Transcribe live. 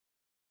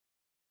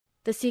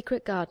The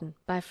Secret Garden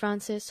by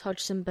Frances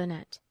Hodgson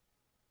Burnett.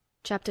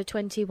 Chapter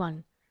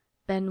 21.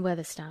 Ben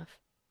Weatherstaff.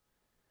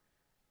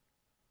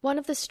 One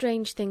of the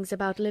strange things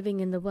about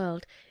living in the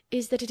world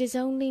is that it is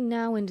only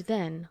now and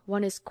then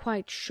one is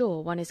quite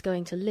sure one is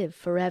going to live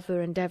for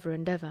ever and ever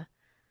and ever.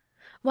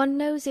 One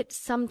knows it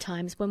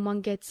sometimes when one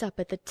gets up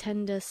at the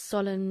tender,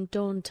 solemn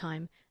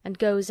dawn-time and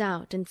goes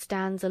out and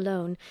stands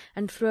alone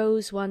and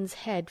throws one's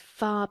head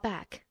far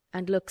back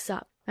and looks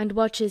up and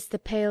watches the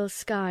pale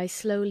sky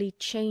slowly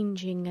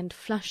changing and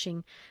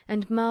flushing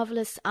and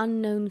marvellous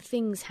unknown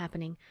things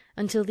happening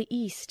until the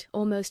east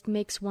almost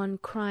makes one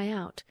cry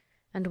out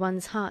and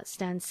one's heart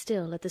stands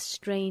still at the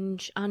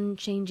strange,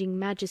 unchanging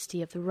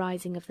majesty of the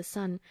rising of the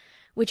sun,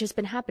 which has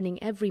been happening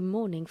every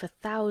morning for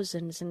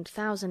thousands and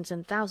thousands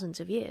and thousands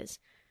of years.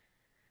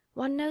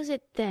 One knows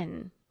it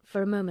then,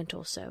 for a moment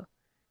or so.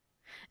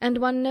 And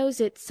one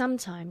knows it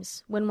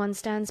sometimes when one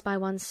stands by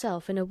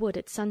oneself in a wood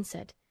at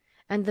sunset,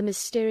 and the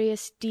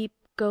mysterious deep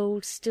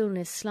gold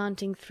stillness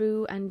slanting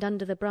through and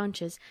under the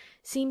branches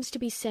seems to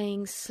be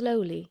saying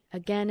slowly,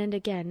 again and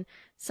again,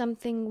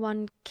 something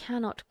one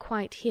cannot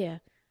quite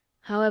hear,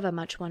 however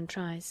much one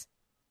tries.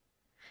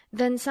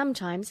 Then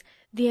sometimes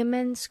the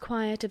immense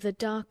quiet of the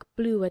dark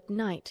blue at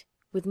night,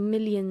 with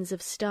millions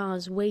of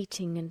stars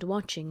waiting and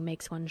watching,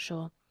 makes one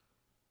sure.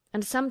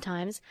 And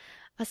sometimes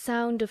a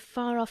sound of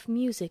far-off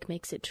music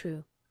makes it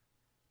true.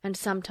 And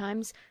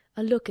sometimes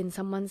a look in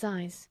someone's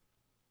eyes.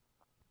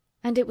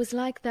 And it was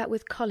like that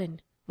with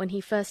Colin when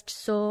he first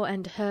saw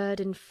and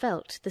heard and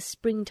felt the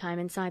springtime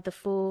inside the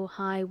 4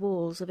 high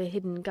walls of a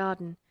hidden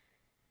garden.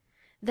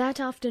 That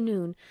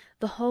afternoon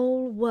the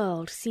whole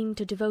world seemed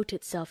to devote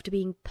itself to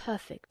being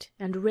perfect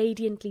and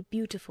radiantly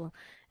beautiful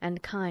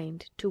and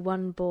kind to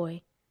one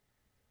boy.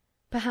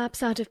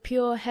 Perhaps out of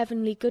pure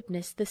heavenly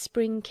goodness the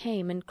spring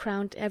came and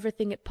crowned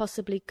everything it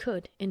possibly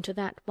could into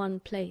that one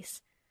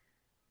place.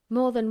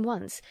 More than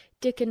once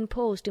Dickon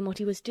paused in what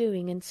he was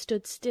doing and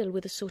stood still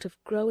with a sort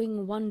of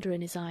growing wonder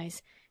in his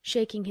eyes,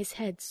 shaking his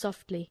head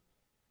softly.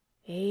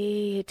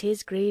 It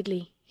is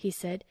gradely," he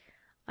said.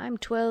 "I'm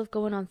 12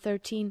 going on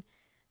 13,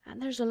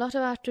 and there's a lot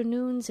of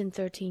afternoons in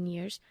 13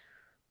 years,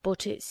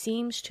 but it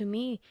seems to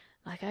me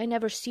like I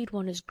never seed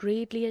one as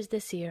gradely as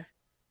this here."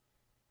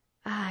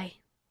 "Aye,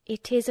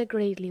 it is a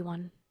gradely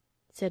one,"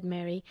 said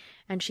Mary,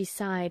 and she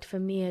sighed for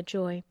mere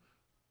joy.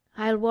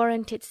 "I'll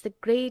warrant it's the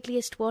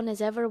gradeliest one as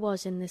ever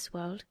was in this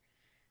world."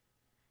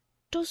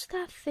 "Does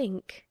tha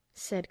think,"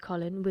 said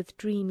Colin, with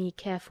dreamy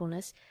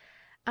carefulness,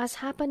 "as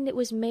happen it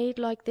was made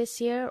like this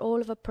here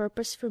all of a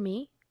purpose for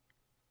me?"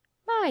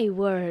 "My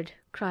word!"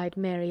 cried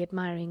Mary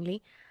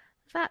admiringly.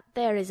 "That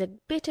there is a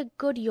bit o'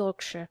 good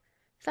Yorkshire.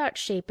 Tha'rt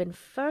shapen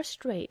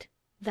first-rate,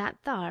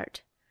 that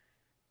tha'rt."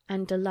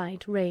 And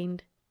delight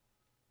reigned.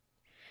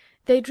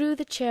 They drew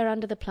the chair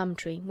under the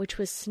plum-tree, which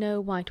was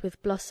snow-white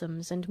with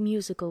blossoms and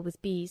musical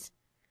with bees.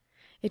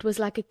 It was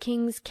like a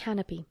king's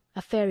canopy,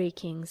 a fairy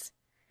king's.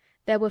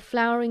 There were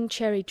flowering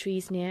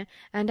cherry-trees near,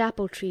 and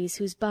apple-trees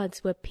whose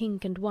buds were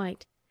pink and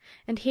white,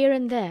 and here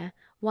and there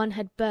one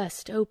had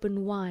burst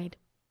open wide.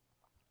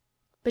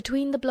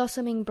 Between the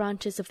blossoming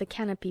branches of the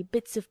canopy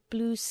bits of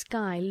blue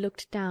sky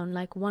looked down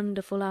like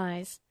wonderful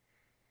eyes.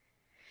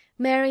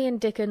 Mary and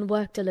Dickon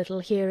worked a little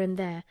here and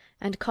there,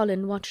 and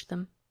Colin watched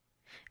them.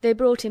 They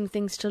brought him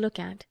things to look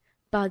at,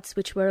 buds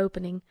which were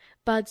opening,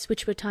 buds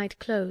which were tight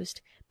closed,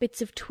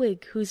 bits of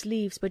twig whose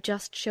leaves were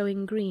just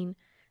showing green,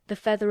 the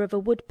feather of a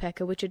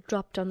woodpecker which had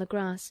dropped on the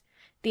grass,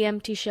 the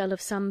empty shell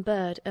of some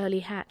bird early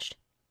hatched.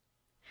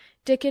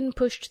 Dickon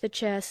pushed the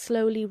chair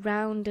slowly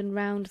round and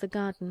round the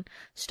garden,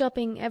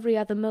 stopping every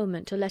other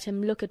moment to let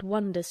him look at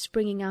wonders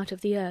springing out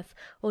of the earth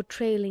or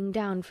trailing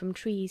down from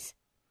trees.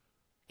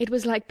 It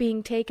was like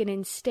being taken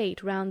in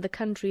state round the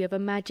country of a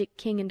magic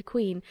king and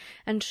queen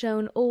and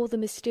shown all the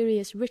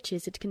mysterious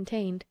riches it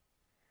contained.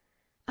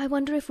 "I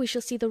wonder if we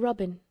shall see the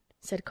robin,"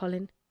 said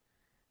Colin.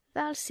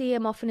 "Tha'll see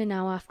him often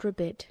enow after a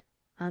bit,"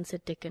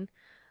 answered Dickon.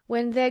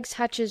 "When th' eggs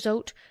hatches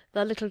out,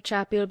 the little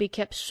chap he'll be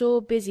kept so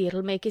busy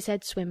it'll make his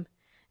head swim.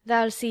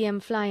 Tha'll see him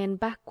flyin'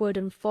 backward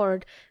and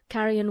for'ard,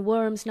 carryin'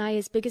 worms nigh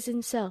as big as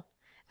himsel',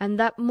 and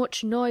that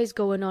much noise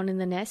goin' on in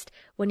the nest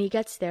when he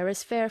gets there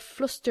as fair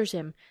flusters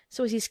him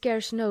so as he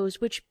scarce knows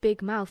which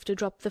big mouth to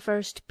drop the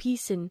first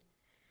piece in,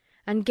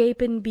 and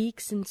gapin'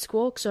 beaks and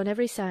squawks on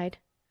every side.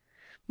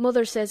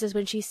 Mother says as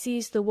when she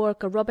sees the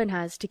work a robin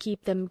has to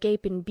keep them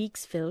gapin'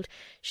 beaks filled,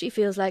 she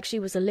feels like she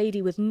was a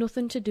lady with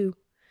nothin' to do.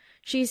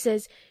 She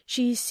says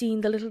she's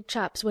seen the little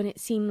chaps when it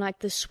seemed like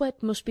the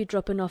sweat must be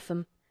droppin' off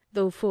 'em,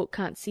 though folk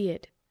can't see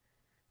it."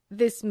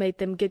 This made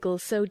them giggle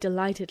so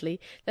delightedly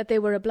that they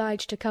were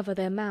obliged to cover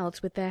their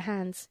mouths with their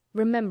hands,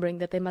 remembering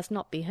that they must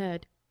not be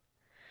heard.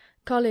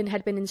 Colin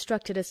had been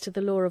instructed as to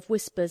the law of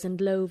whispers and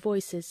low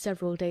voices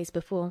several days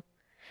before.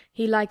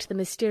 He liked the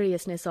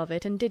mysteriousness of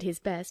it and did his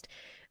best,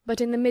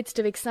 but in the midst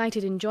of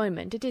excited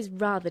enjoyment it is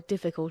rather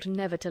difficult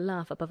never to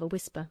laugh above a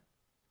whisper.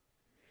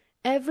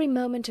 Every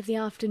moment of the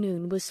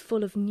afternoon was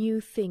full of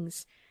new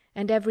things,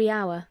 and every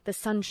hour the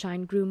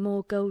sunshine grew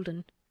more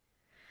golden.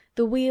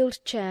 The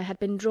wheeled chair had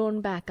been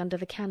drawn back under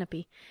the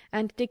canopy,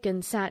 and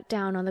Dickon sat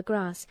down on the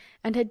grass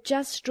and had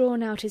just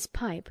drawn out his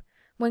pipe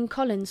when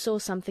Colin saw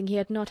something he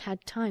had not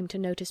had time to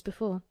notice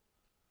before.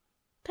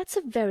 "That's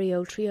a very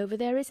old tree over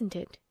there, isn't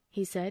it?"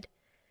 he said.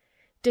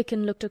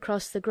 Dickon looked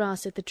across the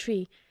grass at the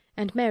tree,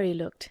 and Mary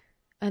looked,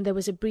 and there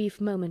was a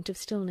brief moment of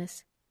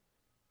stillness.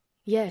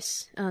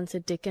 "Yes,"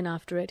 answered Dickon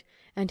after it,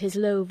 and his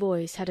low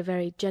voice had a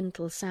very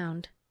gentle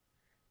sound.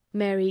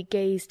 Mary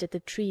gazed at the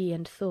tree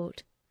and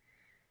thought.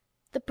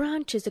 "The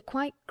branches are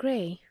quite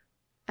grey,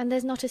 and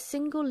there's not a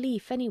single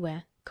leaf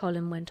anywhere,"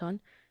 Colin went on.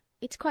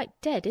 "It's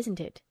quite dead, isn't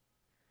it?"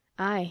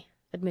 "Aye,"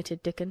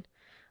 admitted Dickon,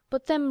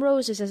 "but them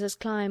roses as has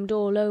climbed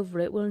all over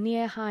it will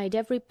near hide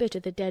every bit o'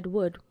 the dead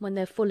wood when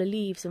they're full o'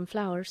 leaves and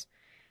flowers.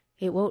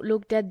 It won't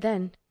look dead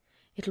then.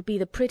 It'll be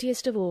the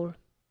prettiest of all."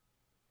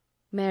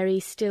 Mary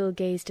still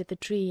gazed at the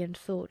tree and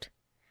thought.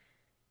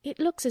 "It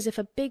looks as if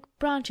a big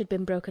branch had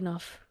been broken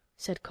off,"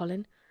 said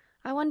Colin.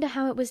 "I wonder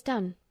how it was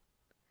done."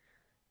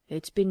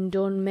 "It's been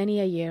done many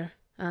a year,"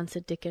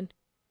 answered Dickon.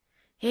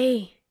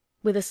 "Eh!"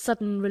 with a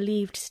sudden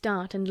relieved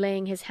start and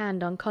laying his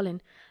hand on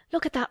Colin.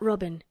 "Look at that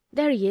robin!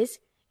 There he is!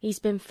 He's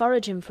been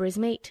foraging for his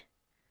mate."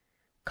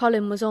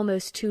 Colin was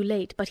almost too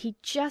late, but he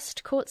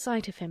just caught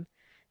sight of him,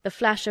 the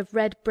flash of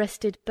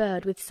red-breasted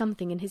bird with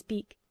something in his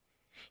beak.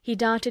 He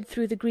darted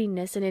through the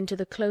greenness and into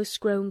the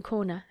close-grown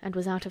corner and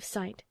was out of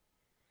sight.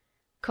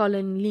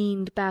 Colin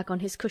leaned back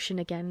on his cushion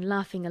again,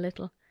 laughing a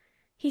little.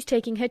 "He's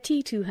taking her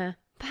tea to her.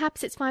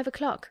 Perhaps it's 5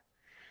 o'clock.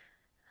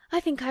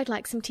 I think I'd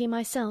like some tea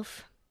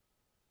myself."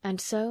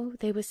 And so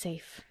they were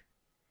safe.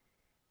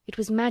 "It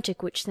was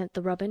magic which sent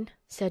the robin,"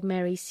 said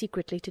Mary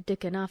secretly to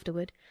Dickon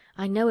afterward.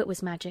 "I know it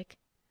was magic."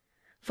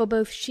 For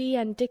both she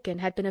and Dickon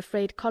had been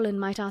afraid Colin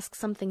might ask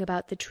something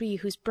about the tree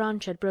whose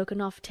branch had broken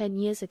off 10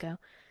 years ago,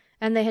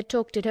 and they had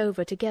talked it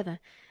over together,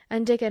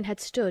 and Dickon had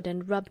stood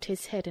and rubbed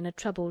his head in a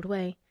troubled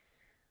way.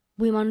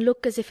 "We mun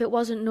look as if it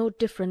wasn't no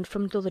different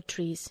from t'other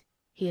trees,"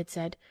 he had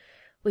said.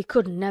 "We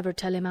couldn't never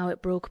tell him how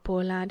it broke,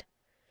 poor lad.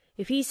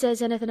 If he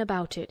says anything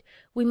about it,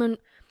 we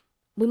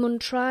mun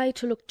try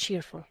to look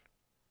cheerful."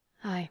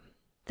 "Aye,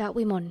 that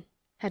we mun,"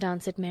 had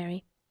answered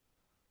Mary.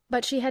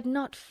 But she had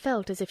not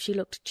felt as if she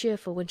looked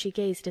cheerful when she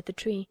gazed at the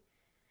tree.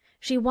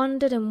 She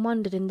wondered and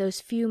wondered in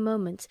those few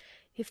moments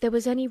if there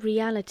was any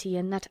reality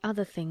in that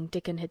other thing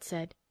Dickon had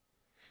said.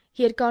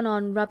 He had gone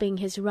on rubbing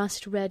his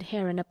rust-red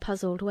hair in a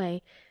puzzled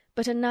way,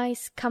 but a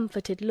nice,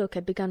 comforted look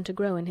had begun to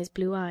grow in his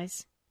blue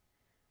eyes.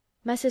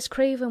 "Mrs.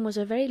 Craven was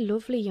a very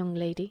lovely young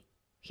lady,"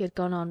 he had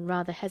gone on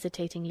rather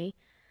hesitatingly,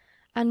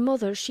 "and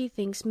mother she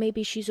thinks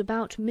maybe she's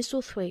about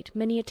Misselthwaite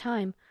many a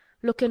time,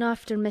 looking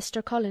after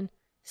Mr. Colin,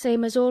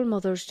 same as all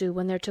mothers do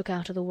when they're took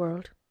out of the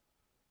world.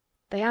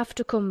 They have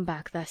to come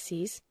back, tha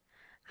sees.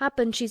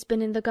 Happen she's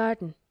been in the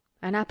garden,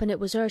 and happen it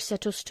was her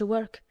set us to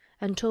work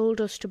and told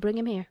us to bring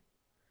him here."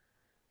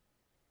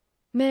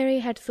 Mary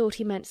had thought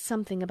he meant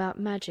something about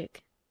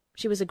magic.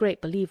 She was a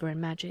great believer in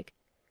magic.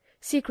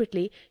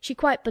 Secretly she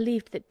quite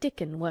believed that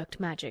Dickon worked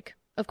magic,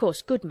 of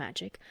course good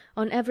magic,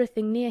 on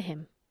everything near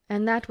him,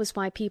 and that was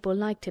why people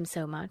liked him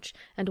so much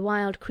and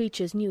wild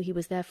creatures knew he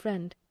was their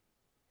friend.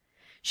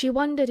 She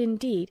wondered,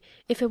 indeed,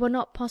 if it were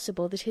not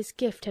possible that his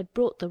gift had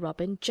brought the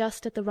robin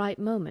just at the right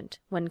moment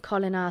when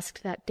Colin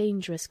asked that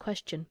dangerous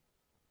question.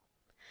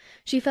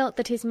 She felt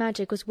that his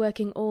magic was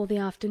working all the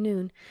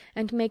afternoon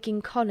and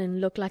making Colin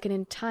look like an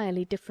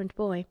entirely different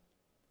boy.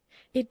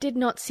 It did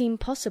not seem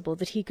possible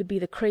that he could be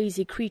the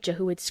crazy creature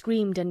who had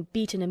screamed and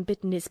beaten and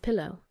bitten his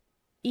pillow.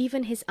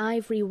 Even his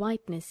ivory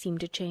whiteness seemed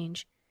to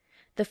change.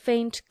 The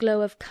faint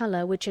glow of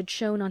colour which had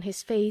shone on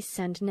his face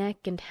and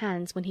neck and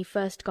hands when he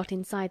first got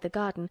inside the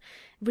garden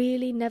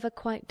really never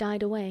quite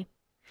died away.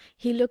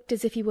 He looked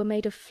as if he were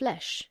made of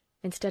flesh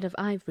instead of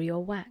ivory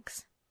or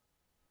wax.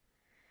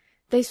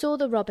 They saw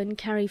the robin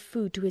carry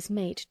food to his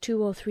mate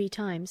 2 or 3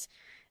 times,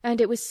 and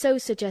it was so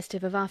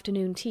suggestive of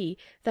afternoon tea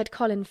that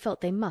Colin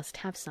felt they must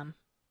have some.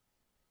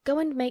 "Go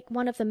and make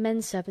one of the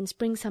men servants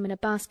bring some in a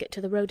basket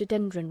to the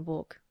rhododendron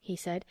walk," he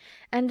said,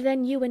 "and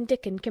then you and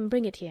Dickon can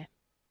bring it here."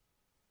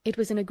 It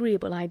was an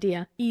agreeable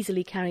idea,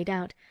 easily carried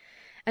out,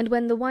 and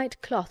when the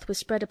white cloth was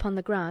spread upon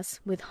the grass,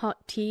 with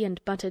hot tea and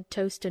buttered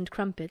toast and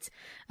crumpets,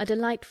 a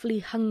delightfully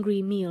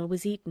hungry meal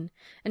was eaten,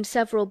 and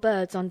several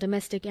birds on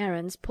domestic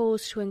errands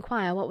paused to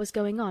inquire what was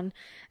going on,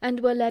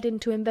 and were led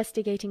into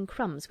investigating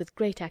crumbs with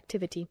great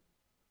activity.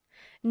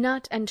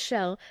 Nut and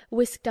Shell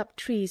whisked up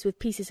trees with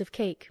pieces of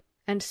cake,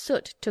 and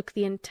Soot took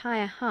the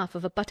entire half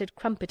of a buttered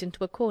crumpet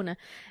into a corner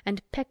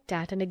and pecked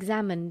at and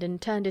examined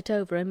and turned it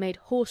over and made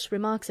hoarse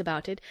remarks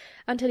about it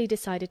until he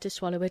decided to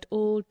swallow it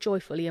all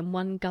joyfully in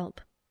one gulp.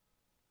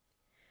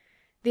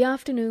 The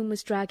afternoon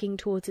was dragging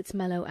towards its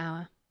mellow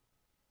hour.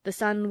 The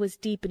sun was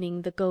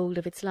deepening the gold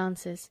of its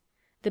lances,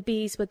 the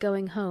bees were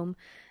going home,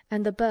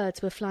 and the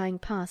birds were flying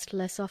past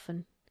less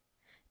often.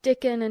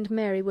 Dickon and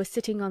Mary were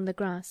sitting on the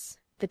grass,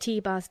 the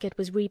tea-basket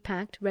was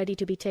repacked, ready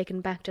to be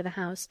taken back to the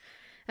house,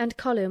 and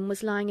Colin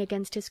was lying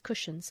against his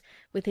cushions,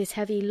 with his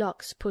heavy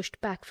locks pushed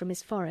back from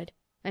his forehead,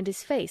 and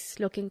his face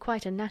looking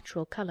quite a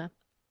natural colour.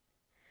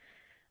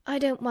 "I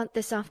don't want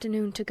this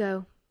afternoon to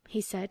go,"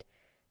 he said,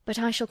 "but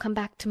I shall come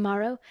back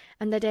tomorrow,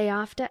 and the day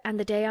after, and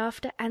the day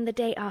after, and the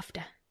day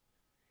after."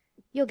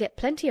 "You'll get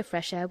plenty of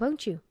fresh air,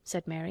 won't you?"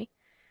 said Mary.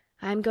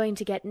 "I'm going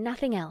to get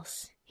nothing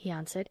else," he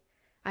answered.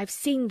 "I've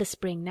seen the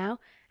spring now,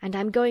 and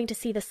I'm going to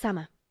see the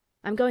summer.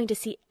 I'm going to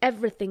see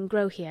everything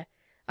grow here.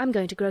 I'm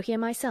going to grow here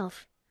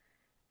myself."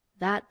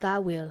 "That tha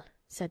will,"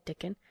 said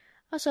Dickon.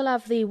 "I s'll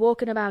have thee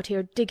walkin' about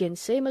here diggin'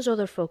 same as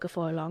other folk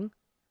afore long."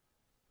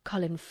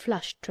 Colin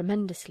flushed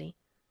tremendously.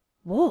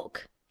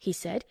 "Walk?" he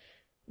said.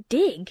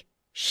 "Dig?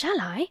 Shall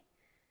I?"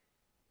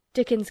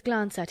 Dickon's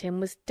glance at him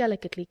was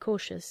delicately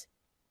cautious.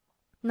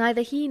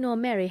 Neither he nor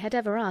Mary had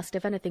ever asked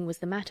if anything was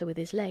the matter with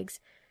his legs.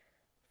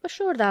 "For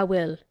sure tha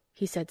will,"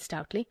 he said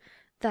stoutly.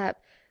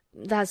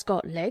 "Tha's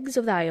got legs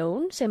of thy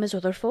own, same as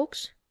other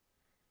folks."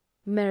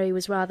 Mary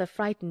was rather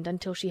frightened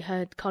until she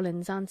heard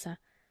Colin's answer.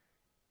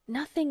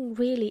 "Nothing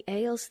really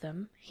ails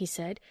them," he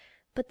said,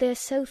 "but they're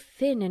so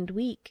thin and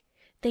weak.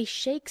 They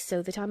shake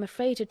so that I'm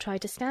afraid to try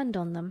to stand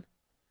on them."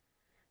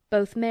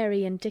 Both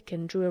Mary and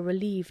Dickon drew a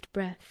relieved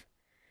breath.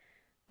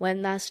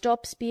 "When tha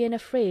stops bein'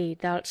 afraid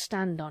tha'lt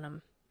stand on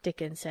 'em,"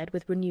 Dickon said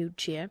with renewed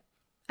cheer.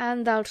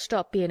 "And tha'lt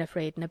stop bein'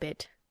 afraid in a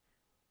bit."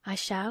 "I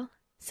shall,"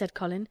 said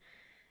Colin,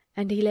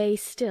 and he lay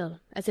still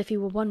as if he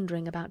were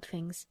wondering about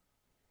things.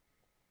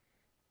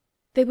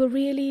 They were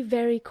really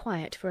very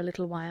quiet for a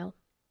little while.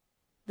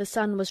 The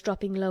sun was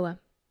dropping lower.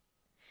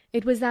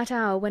 It was that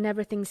hour when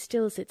everything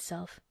stills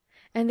itself,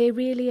 and they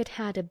really had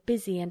had a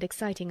busy and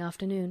exciting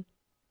afternoon.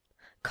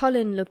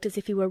 Colin looked as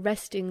if he were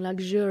resting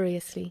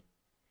luxuriously.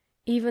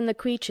 Even the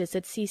creatures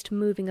had ceased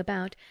moving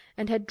about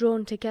and had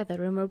drawn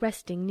together and were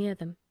resting near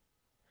them.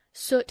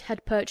 Soot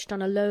had perched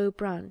on a low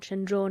branch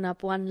and drawn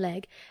up one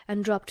leg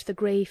and dropped the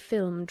grey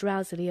film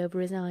drowsily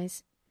over his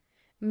eyes.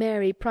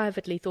 Mary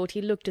privately thought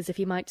he looked as if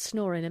he might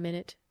snore in a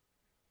minute.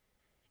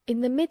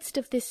 In the midst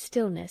of this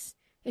stillness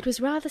it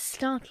was rather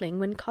startling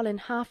when Colin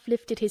half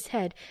lifted his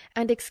head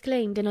and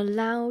exclaimed in a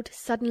loud,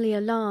 suddenly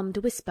alarmed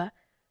whisper,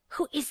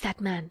 "Who is that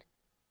man?"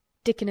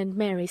 Dickon and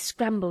Mary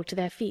scrambled to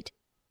their feet.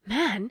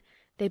 "Man?"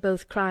 they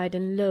both cried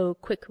in low,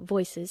 quick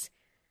voices.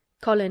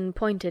 Colin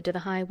pointed to the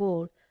high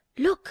wall.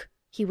 "Look!"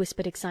 he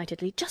whispered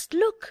excitedly. "Just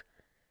look!"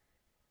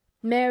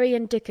 Mary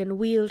and Dickon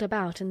wheeled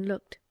about and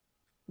looked.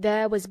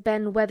 There was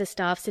Ben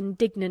Weatherstaff's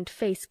indignant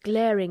face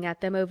glaring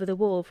at them over the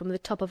wall from the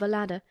top of a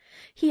ladder.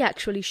 He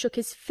actually shook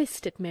his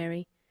fist at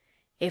Mary.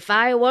 "If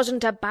I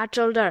wasn't a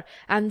bachelder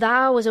and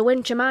thou was a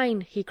wench o'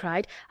 mine," he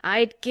cried,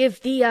 "I'd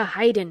give thee a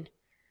hidin'."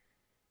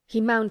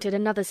 He mounted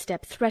another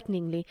step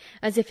threateningly,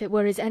 as if it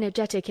were his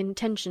energetic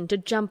intention to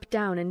jump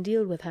down and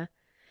deal with her.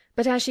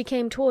 But as she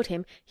came toward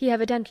him he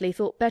evidently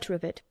thought better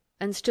of it,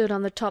 and stood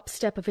on the top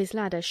step of his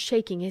ladder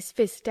shaking his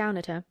fist down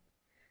at her.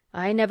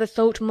 "I never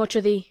thowt much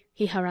o' thee,"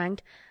 he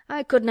harangued.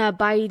 "I couldna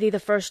abide thee the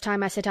first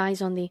time I set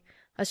eyes on thee.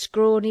 A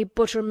scrawny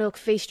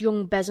buttermilk-faced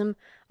young besom,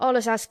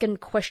 allus askin'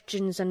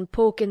 questions and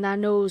pokin' thy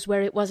nose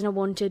where it wasna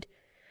wanted.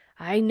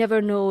 I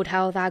never knowed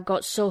how tha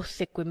got so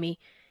thick wi' me.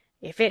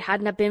 If it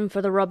hadna been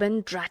for the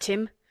robin, drat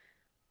him."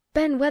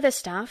 "Ben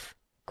Weatherstaff!"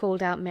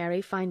 called out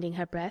Mary, finding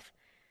her breath.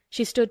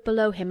 She stood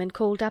below him and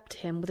called up to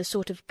him with a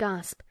sort of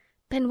gasp.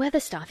 "Ben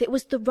Weatherstaff, it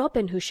was the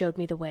robin who showed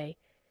me the way."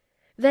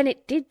 Then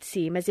it did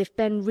seem as if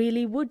Ben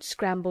really would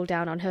scramble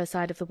down on her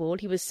side of the wall,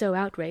 he was so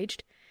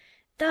outraged.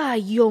 "Tha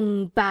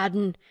young bad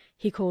un!"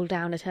 he called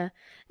down at her.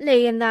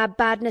 "Layin' tha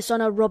badness on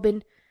a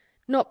robin!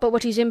 Not but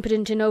what he's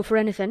impudent enow for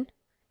anything.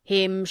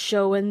 Him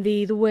showin'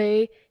 thee the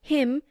way!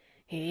 Him!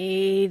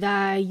 Eh,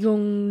 tha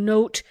young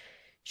note!"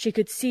 She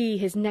could see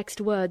his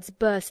next words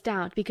burst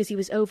out because he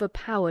was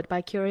overpowered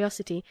by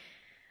curiosity.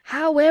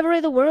 "However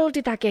i' the world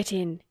did tha get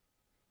in?"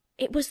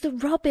 "It was the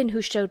robin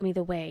who showed me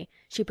the way,"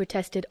 she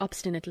protested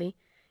obstinately.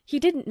 "He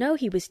didn't know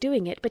he was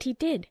doing it, but he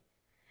did.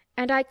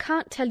 And I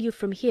can't tell you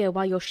from here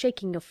while you're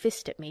shaking your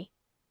fist at me."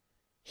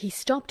 He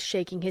stopped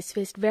shaking his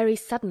fist very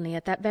suddenly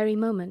at that very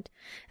moment,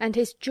 and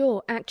his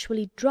jaw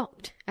actually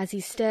dropped as he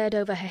stared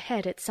over her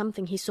head at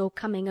something he saw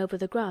coming over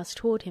the grass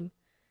toward him.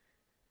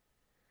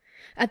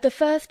 At the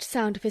first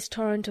sound of his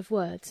torrent of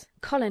words,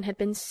 Colin had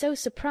been so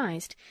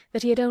surprised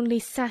that he had only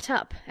sat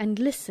up and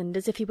listened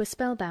as if he were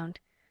spellbound.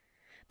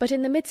 But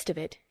in the midst of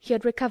it he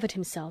had recovered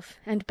himself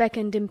and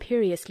beckoned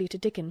imperiously to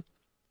Dickon.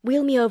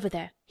 "Wheel me over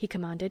there," he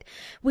commanded.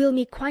 "Wheel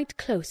me quite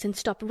close and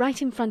stop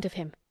right in front of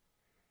him."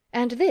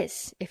 And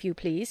this, if you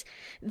please,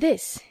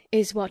 this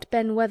is what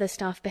Ben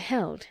Weatherstaff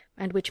beheld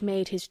and which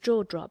made his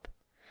jaw drop.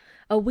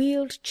 A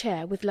wheeled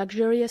chair with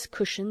luxurious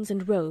cushions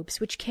and robes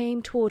which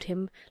came toward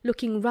him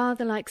looking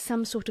rather like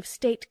some sort of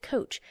state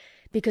coach,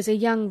 because a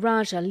young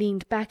Rajah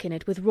leaned back in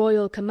it with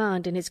royal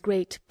command in his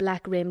great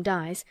black-rimmed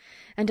eyes,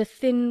 and a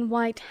thin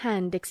white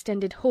hand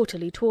extended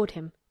haughtily toward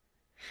him.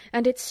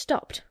 And it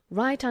stopped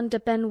right under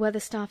Ben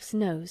Weatherstaff's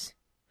nose.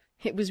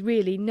 It was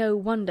really no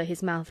wonder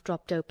his mouth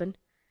dropped open.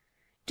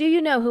 "Do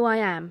you know who I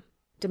am?"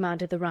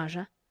 demanded the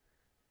Rajah.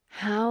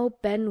 How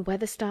Ben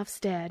Weatherstaff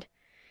stared!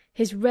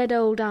 His red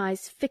old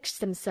eyes fixed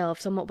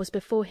themselves on what was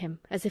before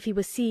him as if he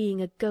were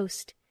seeing a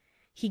ghost.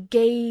 He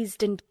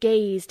gazed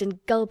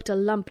and gulped a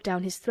lump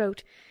down his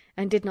throat,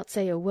 and did not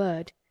say a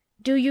word.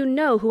 "Do you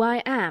know who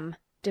I am?"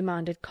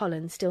 demanded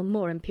Colin still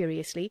more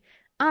imperiously.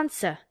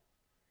 "Answer!"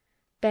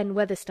 Ben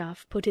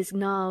Weatherstaff put his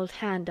gnarled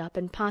hand up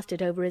and passed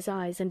it over his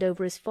eyes and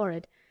over his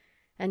forehead,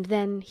 and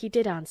then he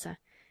did answer,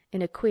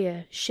 in a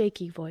queer,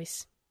 shaky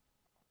voice.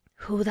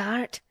 "Who thou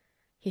art?"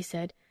 he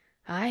said.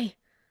 "Aye,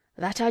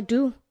 that I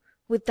do,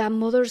 with thy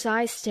mother's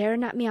eyes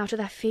staring at me out o'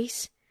 thy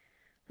face.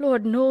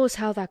 Lord knows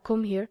how thou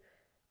come here,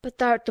 but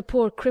thou'rt the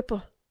poor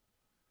cripple."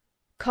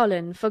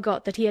 Colin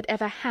forgot that he had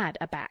ever had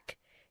a back.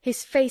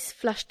 His face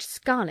flushed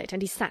scarlet,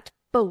 and he sat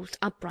bolt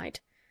upright.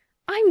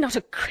 "I'm not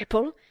a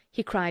cripple!"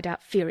 he cried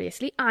out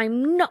furiously.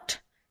 "I'm not!"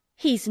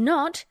 "He's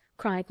not!"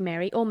 cried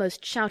Mary,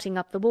 almost shouting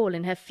up the wall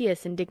in her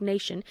fierce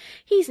indignation.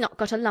 "He's not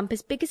got a lump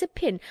as big as a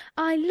pin.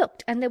 I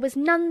looked, and there was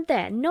none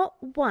there,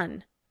 not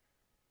one."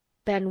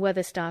 Ben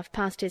Weatherstaff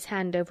passed his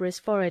hand over his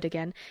forehead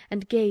again,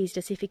 and gazed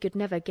as if he could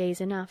never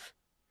gaze enough.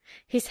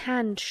 His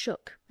hand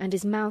shook, and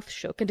his mouth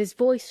shook, and his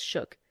voice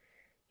shook.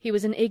 He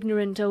was an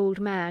ignorant old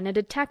man, and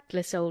a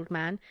tactless old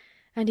man,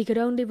 and he could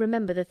only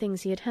remember the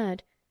things he had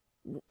heard.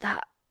 Thou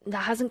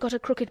hasn't got a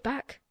crooked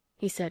back,"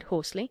 he said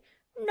hoarsely.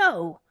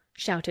 "No!"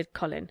 shouted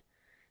Colin.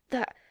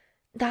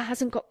 Thou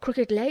hasn't got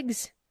crooked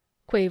legs,"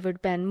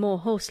 quavered Ben more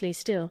hoarsely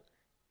still.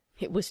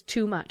 It was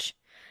too much.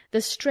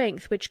 The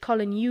strength which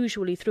Colin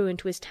usually threw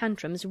into his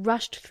tantrums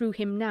rushed through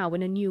him now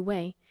in a new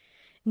way.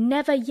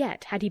 Never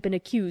yet had he been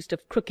accused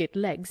of crooked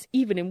legs,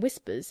 even in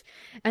whispers,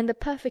 and the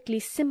perfectly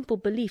simple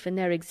belief in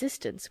their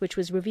existence which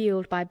was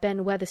revealed by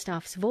Ben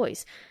Weatherstaff's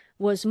voice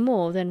was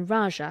more than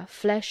Rajah,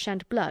 flesh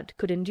and blood,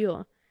 could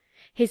endure.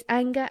 His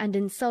anger and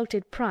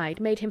insulted pride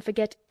made him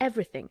forget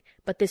everything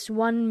but this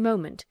one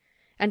moment,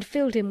 and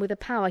filled him with a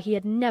power he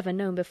had never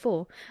known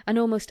before, an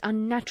almost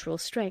unnatural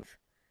strength.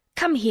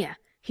 "Come here!"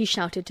 he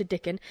shouted to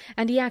Dickon,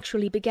 and he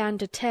actually began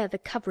to tear the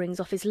coverings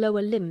off his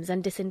lower limbs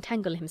and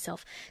disentangle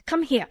himself.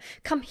 "Come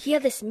here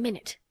this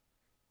minute!"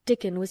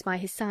 Dickon was by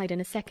his side in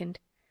a second.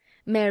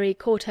 Mary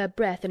caught her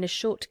breath in a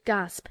short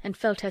gasp and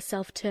felt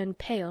herself turn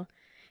pale.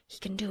 "He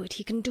can do it,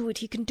 he can do it,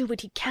 he can do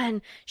it, he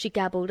can!" she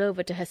gabbled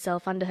over to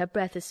herself under her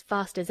breath as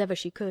fast as ever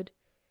she could.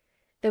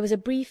 There was a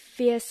brief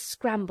fierce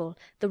scramble,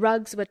 the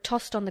rugs were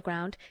tossed on the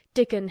ground,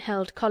 Dickon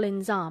held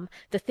Colin's arm,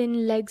 the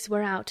thin legs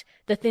were out,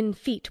 the thin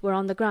feet were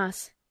on the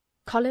grass.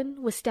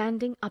 Colin was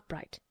standing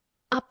upright,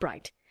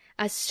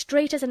 as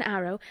straight as an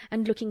arrow,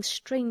 and looking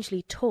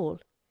strangely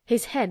tall,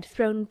 his head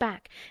thrown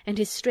back, and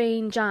his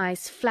strange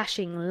eyes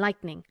flashing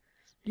lightning.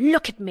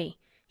 "Look at me!"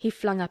 he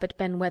flung up at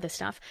Ben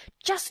Weatherstaff.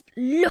 "Just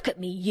look at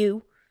me,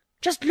 you!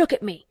 Just look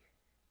at me!"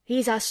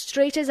 "He's as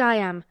straight as I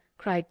am,"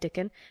 cried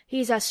Dickon.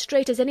 "He's as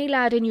straight as any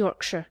lad in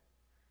Yorkshire."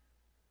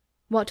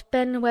 What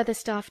Ben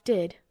Weatherstaff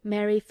did,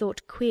 Mary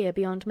thought queer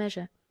beyond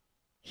measure.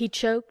 He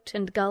choked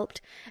and gulped,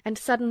 and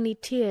suddenly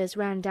tears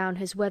ran down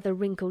his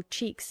weather-wrinkled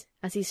cheeks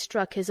as he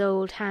struck his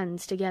old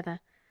hands together.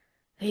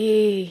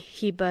 "Eh,"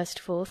 he burst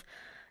forth,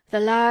 "the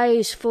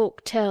lies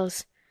folk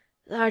tells.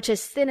 Thou'rt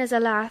as thin as a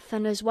lath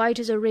and as white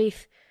as a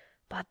wraith,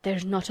 but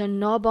there's not a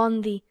knob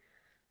on thee.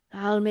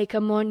 I'll make a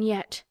mon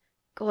yet.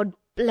 God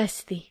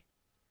bless thee."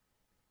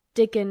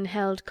 Dickon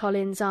held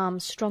Colin's arm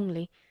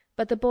strongly,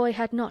 but the boy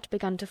had not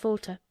begun to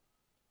falter.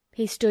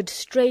 He stood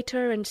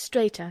straighter and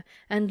straighter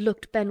and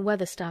looked Ben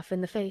Weatherstaff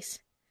in the face.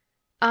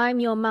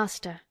 "I'm your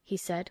master," he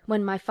said,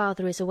 "when my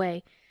father is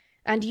away,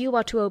 and you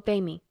are to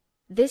obey me.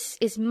 This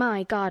is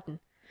my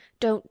garden.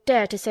 Don't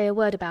dare to say a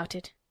word about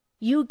it.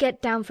 You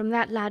get down from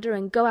that ladder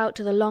and go out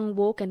to the Long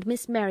Walk, and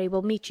Miss Mary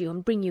will meet you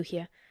and bring you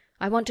here.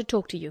 I want to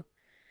talk to you.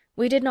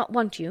 We did not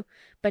want you,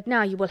 but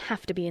now you will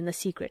have to be in the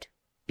secret.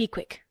 Be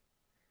quick."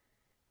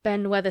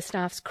 Ben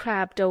Weatherstaff's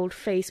crabbed old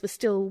face was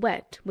still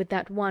wet with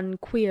that one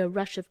queer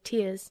rush of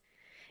tears.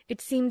 It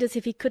seemed as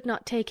if he could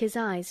not take his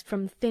eyes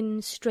from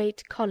thin,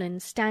 straight Colin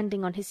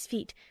standing on his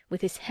feet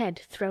with his head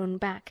thrown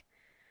back.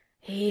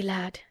 "Eh,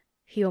 lad,"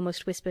 he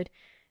almost whispered.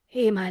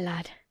 "Eh, my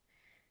lad."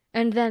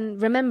 And then,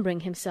 remembering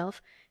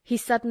himself, he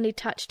suddenly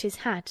touched his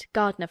hat,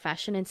 gardener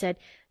fashion, and said,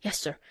 "Yes,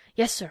 sir,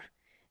 yes, sir,"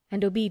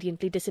 and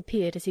obediently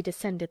disappeared as he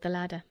descended the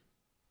ladder.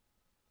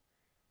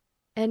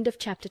 End of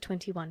chapter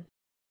 21.